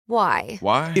Why?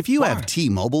 Why? If you have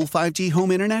T-Mobile 5G home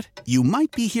internet, you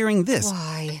might be hearing this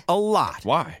Why? a lot.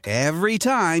 Why? Every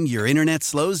time your internet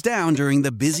slows down during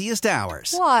the busiest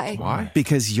hours. Why? Why?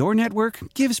 Because your network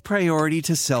gives priority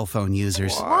to cell phone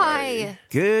users. Why?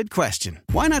 Good question.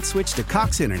 Why not switch to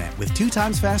Cox Internet with 2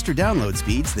 times faster download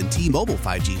speeds than T-Mobile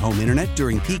 5G home internet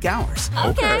during peak hours?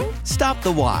 Okay. Stop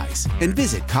the whys and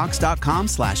visit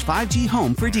cox.com/5G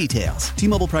home for details.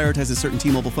 T-Mobile prioritizes certain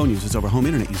T-Mobile phone users over home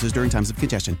internet users during times of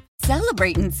congestion.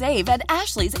 Celebrate and save at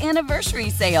Ashley's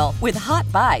Anniversary Sale. With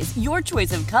Hot Buys, your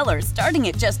choice of colors starting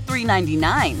at just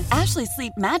 $3.99. Ashley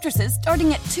Sleep mattresses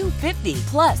starting at $2.50.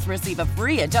 Plus, receive a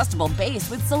free adjustable base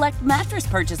with select mattress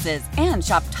purchases. And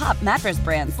shop top mattress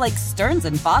brands like Stearns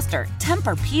 & Foster,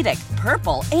 Tempur-Pedic,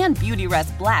 Purple, and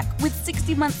Beautyrest Black with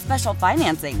 60-month special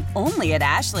financing. Only at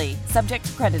Ashley. Subject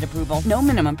to credit approval. No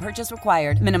minimum purchase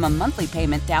required. Minimum monthly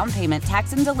payment, down payment,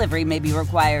 tax, and delivery may be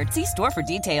required. See store for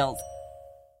details.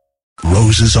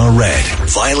 Roses are red,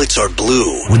 violets are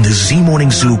blue. When the Z Morning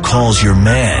Zoo calls your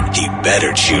man, he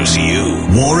better choose you.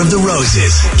 War of the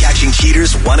Roses, catching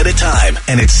cheaters one at a time,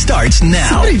 and it starts now.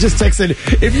 Somebody just texted,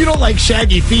 if you don't like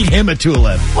Shaggy, feed him a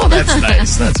tulip. Oh, that's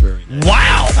nice. That's very nice.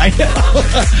 Wow. I know.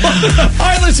 All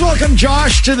right, let's welcome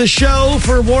Josh to the show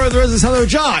for War of the Roses. Hello,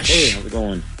 Josh. Hey, how's it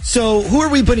going? So, who are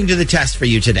we putting to the test for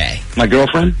you today? My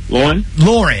girlfriend, Lauren.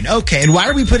 Lauren, okay. And why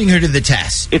are we putting her to the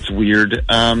test? It's weird.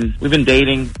 We've been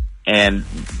dating, and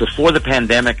before the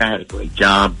pandemic, I had a great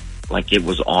job. Like, it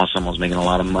was awesome. I was making a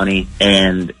lot of money.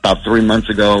 And about 3 months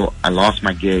ago, I lost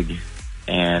my gig,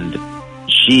 and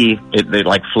they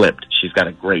flipped. She's got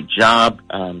a great job.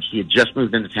 She had just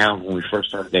moved into town when we first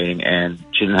started dating, and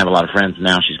she didn't have a lot of friends.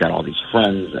 Now she's got all these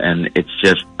friends, and it's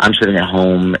just, I'm sitting at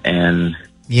home, and...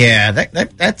 Yeah,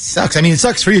 that sucks. I mean, it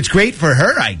sucks for you. It's great for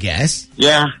her, I guess.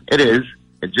 Yeah, it is.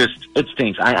 It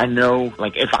stinks. I know,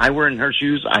 like, if I were in her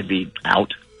shoes, I'd be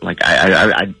out. Like,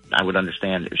 I would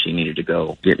understand if she needed to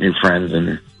go get new friends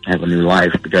and have a new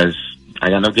life because I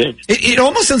got no gigs. It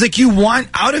almost sounds like you want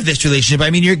out of this relationship. I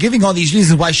mean, you're giving all these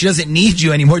reasons why she doesn't need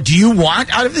you anymore. Do you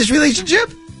want out of this relationship?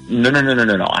 No.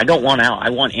 I don't want out.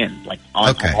 I want in. Like,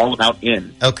 I'm all about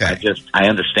in. Okay. I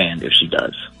understand if she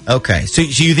does. Okay. So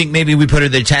you think maybe we put her to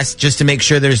the test just to make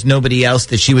sure there's nobody else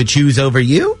that she would choose over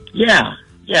you? Yeah.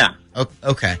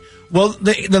 Okay. Well,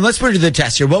 then let's put her to the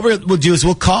test here. What we'll do is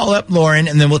we'll call up Lauren,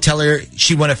 and then we'll tell her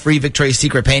she won a free Victoria's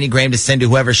Secret pantygram to send to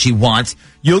whoever she wants.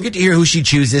 You'll get to hear who she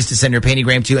chooses to send her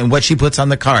pantygram to and what she puts on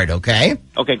the card, okay?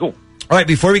 Okay, cool. All right,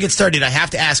 before we get started, I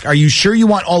have to ask, are you sure you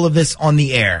want all of this on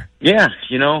the air? Yeah,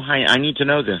 I need to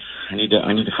know this. I need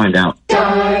to find out.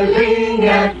 Darling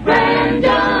at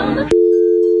random.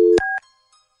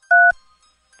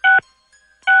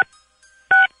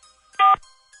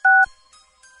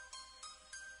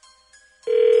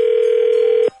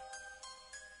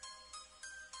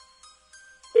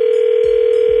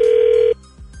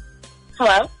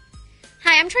 Hello?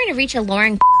 Hi, I'm trying to reach a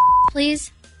Lauren,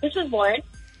 please. This is Lauren.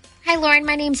 Hi, Lauren.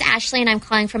 My name's Ashley, and I'm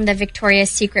calling from the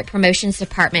Victoria's Secret Promotions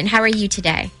Department. How are you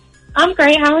today? I'm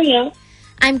great. How are you?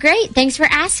 I'm great. Thanks for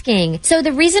asking. So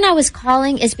the reason I was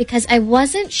calling is because I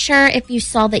wasn't sure if you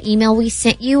saw the email we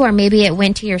sent you or maybe it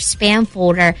went to your spam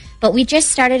folder, but we just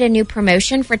started a new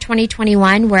promotion for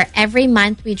 2021 where every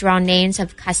month we draw names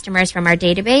of customers from our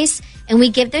database, and we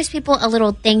give those people a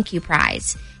little thank you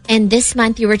prize. And this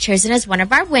month you were chosen as one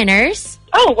of our winners.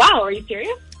 Oh, wow. Are you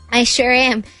serious? I sure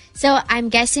am. So I'm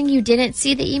guessing you didn't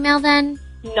see the email then?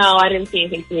 No, I didn't see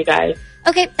anything from you guys.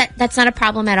 Okay, that's not a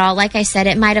problem at all. Like I said,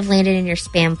 it might have landed in your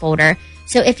spam folder.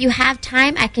 So if you have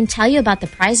time, I can tell you about the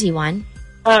prize you won.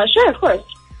 Sure, of course.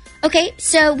 Okay,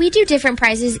 so we do different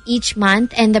prizes each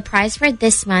month, and the prize for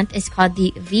this month is called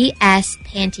the VS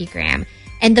Pantygram.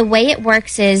 And the way it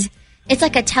works is it's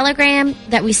like a telegram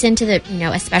that we send to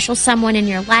a special someone in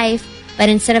your life, but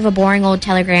instead of a boring old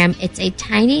telegram, it's a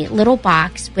tiny little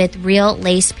box with real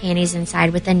lace panties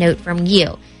inside with a note from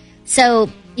you. So,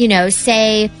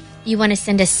 say you want to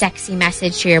send a sexy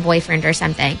message to your boyfriend or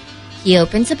something. He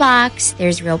opens a box,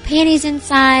 there's real panties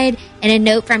inside, and a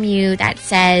note from you that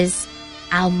says,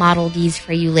 I'll model these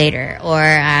for you later, or,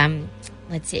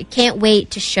 let's see, can't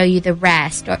wait to show you the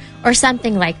rest, or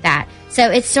something like that. So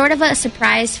it's sort of a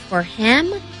surprise for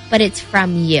him, but it's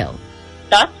from you.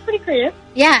 That's pretty creative.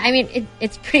 Yeah, I mean,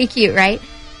 it's pretty cute, right?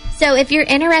 So if you're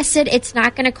interested, it's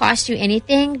not going to cost you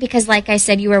anything because, like I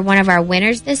said, you were one of our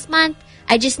winners this month.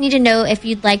 I just need to know if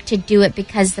you'd like to do it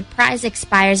because the prize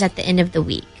expires at the end of the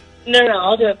week. No,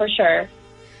 I'll do it for sure.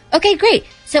 Okay, great.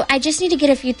 So I just need to get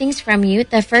a few things from you.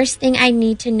 The first thing I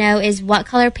need to know is what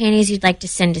color panties you'd like to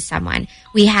send to someone.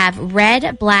 We have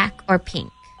red, black, or pink.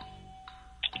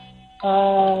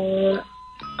 I'm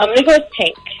going to go with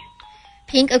pink.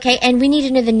 Pink, okay. And we need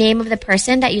to know the name of the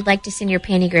person that you'd like to send your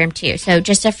pantygram to. So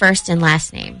just a first and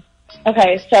last name.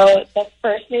 Okay, so the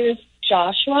first name is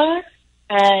Joshua,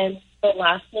 and the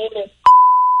last name is...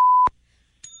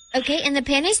 Okay, and the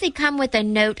panties, they come with a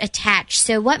note attached.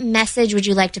 So what message would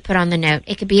you like to put on the note?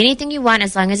 It could be anything you want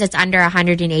as long as it's under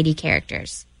 180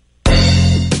 characters.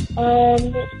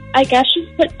 I guess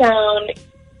just put down,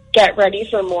 get ready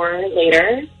for more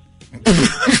later.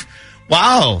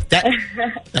 Wow,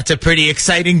 that's a pretty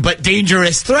exciting but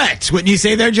dangerous threat. Wouldn't you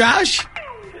say there, Josh?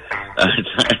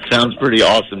 It sounds pretty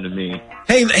awesome to me.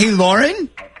 Hey, Lauren?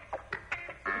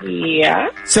 Yeah?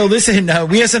 So listen,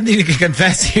 we have something to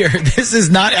confess here. This is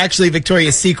not actually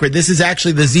Victoria's Secret. This is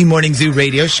actually the Z Morning Zoo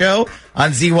radio show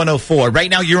on Z104. Right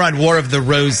now you're on War of the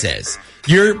Roses.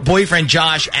 Your boyfriend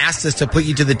Josh asked us to put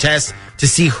you to the test to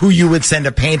see who you would send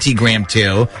a pantygram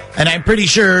to. And I'm pretty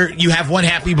sure you have one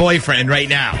happy boyfriend right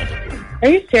now. Are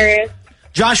you serious?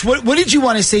 Josh, what did you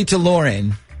want to say to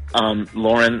Lauren?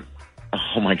 Lauren,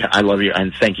 oh my God, I love you.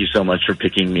 And thank you so much for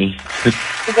picking me.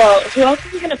 Well, who else are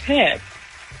you going to pick?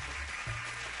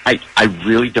 I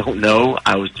really don't know.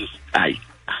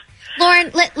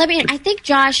 Lauren, I think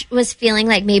Josh was feeling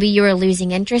like maybe you were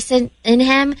losing interest in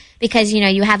him because,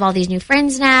 you have all these new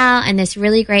friends now and this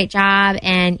really great job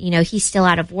and, he's still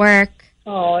out of work.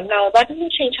 Oh, no, that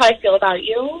doesn't change how I feel about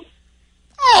you.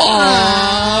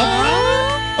 Aww.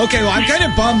 Okay, well, I'm kind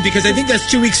of bummed because I think that's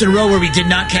 2 weeks in a row where we did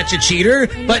not catch a cheater.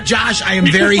 But, Josh, I am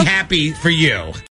very happy for you.